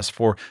surplus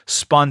for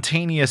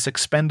spontaneous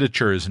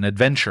expenditures and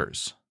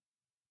adventures.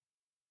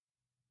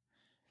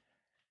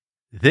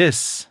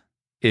 This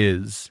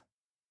is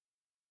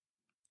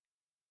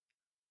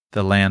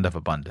the land of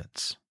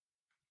abundance.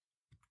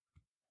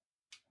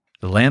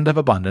 The land of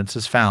abundance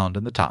is found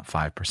in the top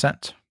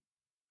 5%.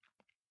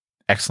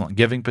 Excellent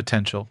giving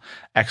potential,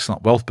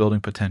 excellent wealth building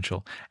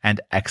potential,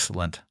 and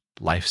excellent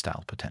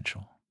lifestyle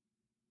potential.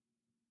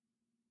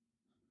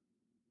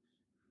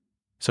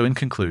 So in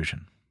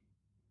conclusion,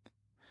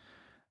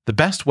 the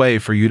best way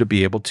for you to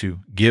be able to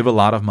give a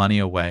lot of money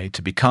away,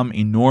 to become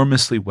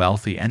enormously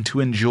wealthy, and to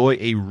enjoy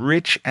a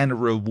rich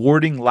and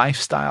rewarding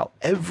lifestyle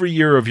every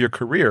year of your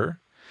career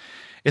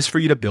is for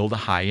you to build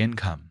a high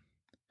income.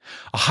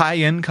 A high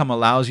income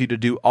allows you to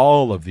do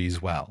all of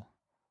these well.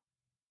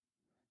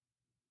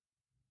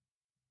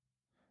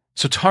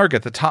 So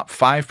target the top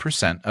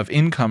 5% of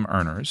income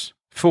earners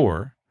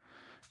for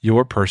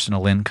your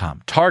personal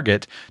income.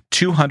 Target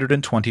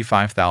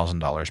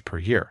 $225,000 per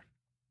year.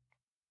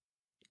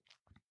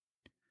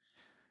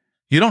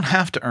 You don't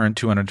have to earn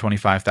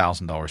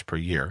 $225,000 per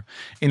year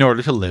in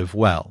order to live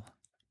well.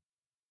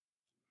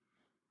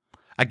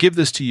 I give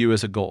this to you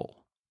as a goal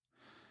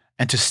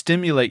and to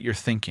stimulate your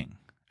thinking.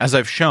 As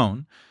I've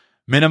shown,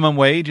 minimum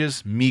wage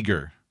is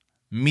meager.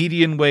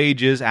 Median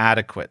wage is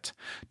adequate.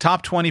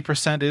 Top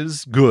 20%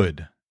 is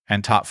good,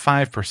 and top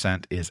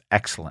 5% is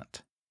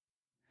excellent.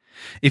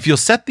 If you'll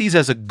set these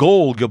as a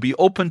goal, you'll be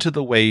open to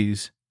the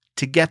ways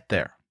to get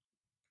there.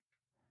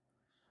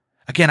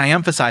 Again, I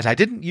emphasize, I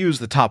didn't use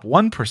the top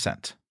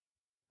 1%.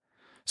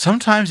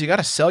 Sometimes you got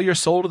to sell your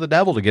soul to the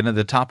devil to get into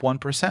the top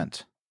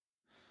 1%.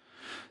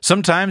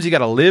 Sometimes you got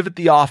to live at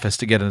the office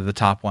to get into the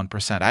top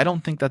 1%. I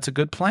don't think that's a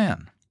good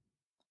plan.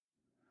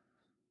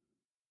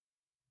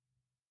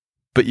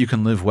 But you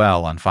can live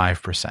well on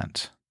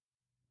 5%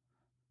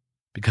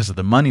 because of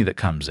the money that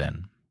comes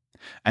in.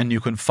 And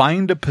you can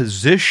find a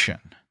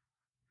position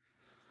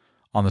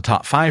on the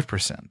top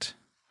 5%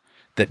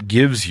 that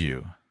gives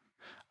you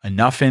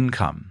enough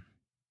income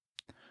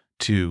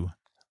to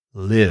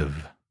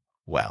live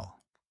well.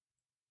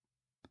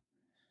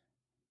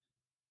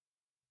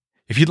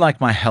 If you'd like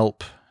my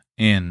help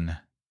in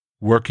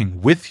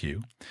working with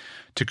you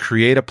to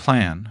create a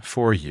plan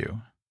for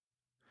you,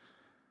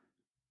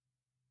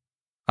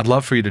 I'd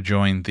love for you to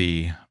join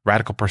the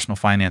Radical Personal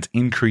Finance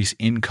Increase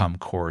Income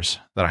course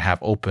that I have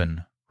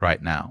open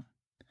right now.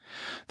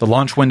 The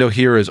launch window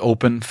here is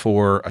open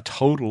for a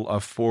total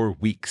of 4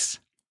 weeks.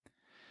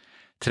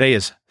 Today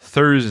is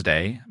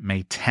Thursday,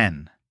 May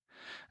 10,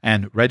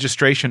 and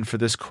registration for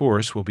this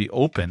course will be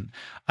open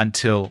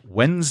until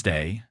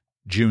Wednesday,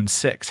 June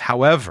 6.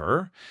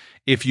 However,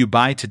 if you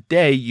buy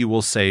today, you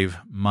will save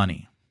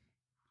money.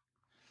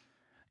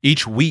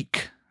 Each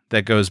week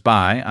that goes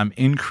by, I'm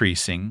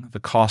increasing the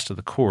cost of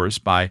the course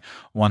by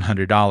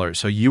 $100.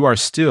 So you are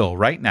still,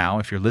 right now,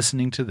 if you're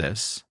listening to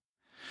this,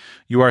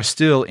 you are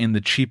still in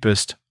the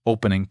cheapest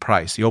opening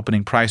price. The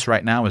opening price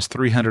right now is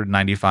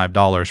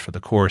 $395 for the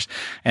course,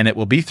 and it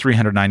will be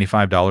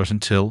 $395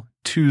 until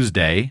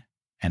Tuesday,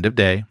 end of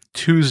day,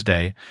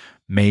 Tuesday,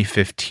 May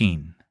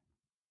 15.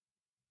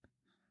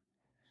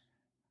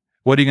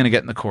 What are you going to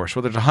get in the course?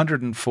 Well, there's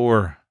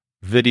 104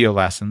 video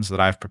lessons that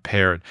I've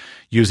prepared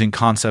using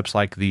concepts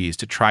like these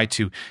to try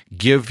to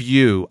give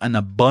you an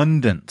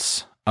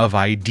abundance of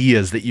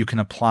ideas that you can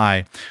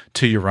apply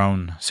to your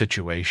own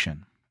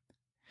situation.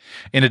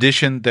 In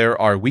addition,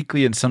 there are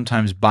weekly and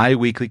sometimes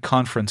bi-weekly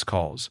conference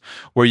calls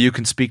where you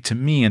can speak to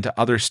me and to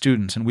other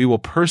students, and we will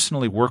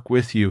personally work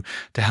with you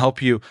to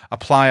help you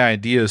apply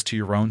ideas to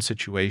your own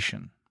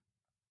situation.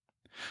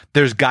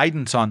 There's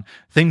guidance on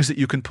things that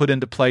you can put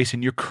into place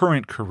in your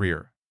current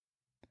career.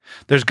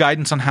 There's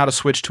guidance on how to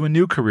switch to a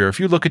new career. If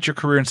you look at your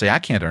career and say, I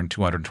can't earn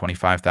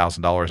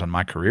 $225,000 on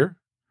my career,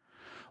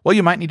 well,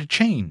 you might need to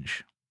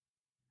change.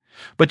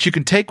 But you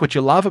can take what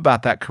you love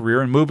about that career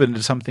and move it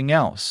into something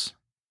else.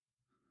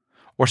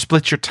 Or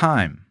split your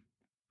time.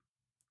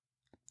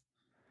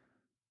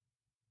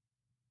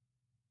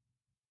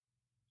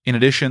 In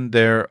addition,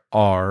 there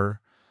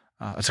are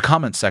it's a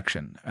comment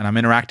section, and I'm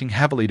interacting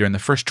heavily during the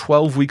first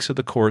 12 weeks of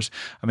the course.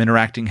 I'm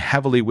interacting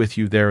heavily with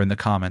you there in the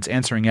comments,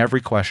 answering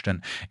every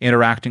question,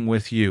 interacting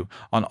with you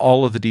on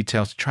all of the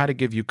details to try to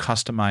give you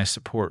customized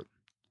support.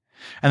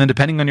 And then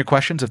depending on your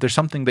questions, if there's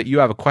something that you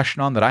have a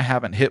question on that I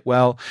haven't hit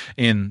well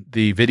in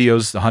the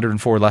videos, the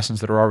 104 lessons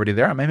that are already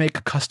there, I may make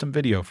a custom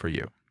video for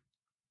you.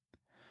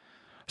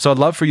 So I'd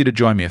love for you to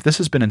join me. If this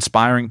has been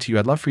inspiring to you,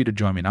 I'd love for you to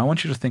join me. Now I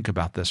want you to think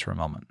about this for a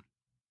moment.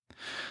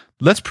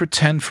 Let's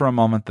pretend for a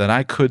moment that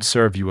I could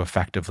serve you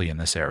effectively in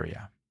this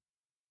area.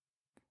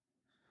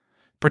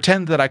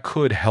 Pretend that I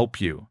could help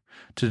you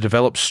to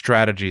develop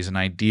strategies and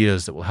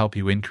ideas that will help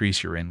you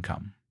increase your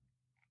income.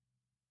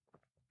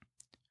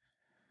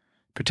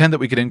 Pretend that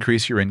we could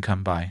increase your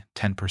income by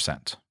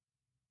 10%.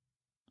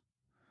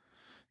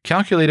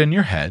 Calculate in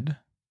your head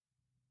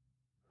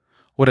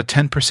what a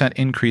 10%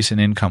 increase in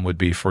income would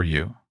be for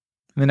you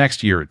in the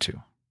next year or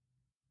two.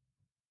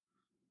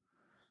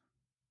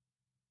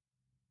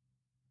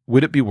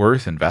 Would it be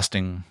worth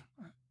investing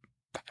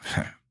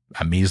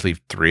a measly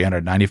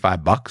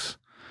 $395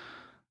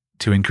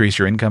 to increase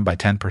your income by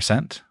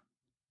 10%?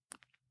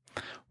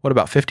 What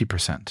about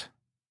 50%?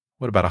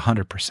 What about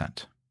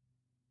 100%?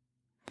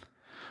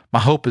 My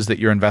hope is that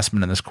your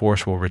investment in this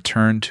course will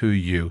return to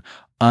you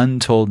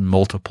untold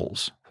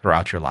multiples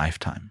throughout your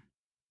lifetime.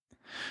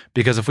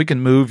 Because if we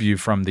can move you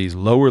from these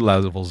lower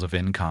levels of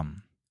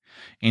income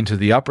into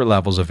the upper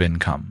levels of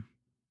income,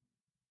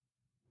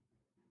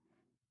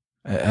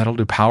 it'll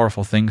do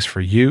powerful things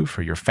for you,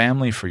 for your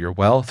family, for your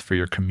wealth, for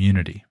your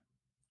community.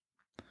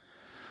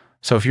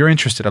 So if you're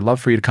interested, I'd love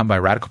for you to come by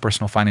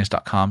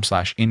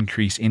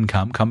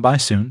radicalpersonalfinance.com/increaseincome. Come by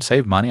soon.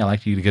 Save money. I'd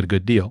like you to get a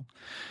good deal.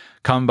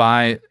 Come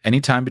by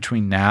anytime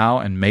between now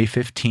and May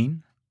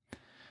 15,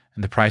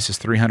 and the price is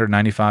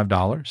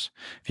 $395.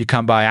 If you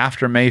come by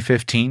after May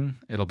 15,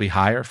 it'll be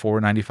higher.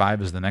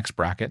 $495 is the next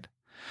bracket.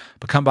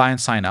 But come by and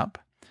sign up.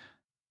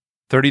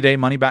 30-day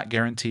money-back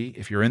guarantee.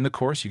 If you're in the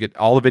course, you get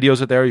all the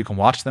videos are there. You can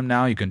watch them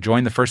now. You can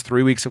join the first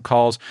 3 weeks of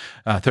calls.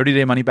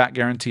 30-day money-back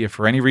guarantee. If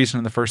for any reason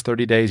in the first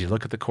 30 days you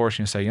look at the course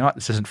and you say, you know what,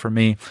 this isn't for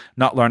me,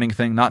 not learning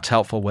anything, not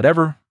helpful,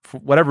 whatever, for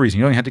whatever reason,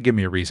 you don't even have to give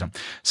me a reason.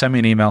 Send me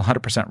an email,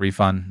 100%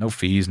 refund, no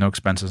fees, no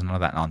expenses, none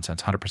of that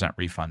nonsense, 100%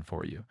 refund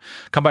for you.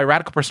 Come by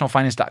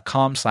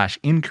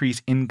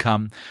radicalpersonalfinance.com/increase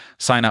income.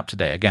 Sign up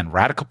today. Again,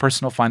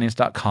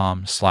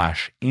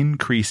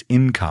 radicalpersonalfinance.com/increase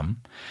income,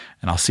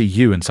 and I'll see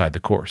you inside the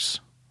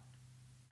course.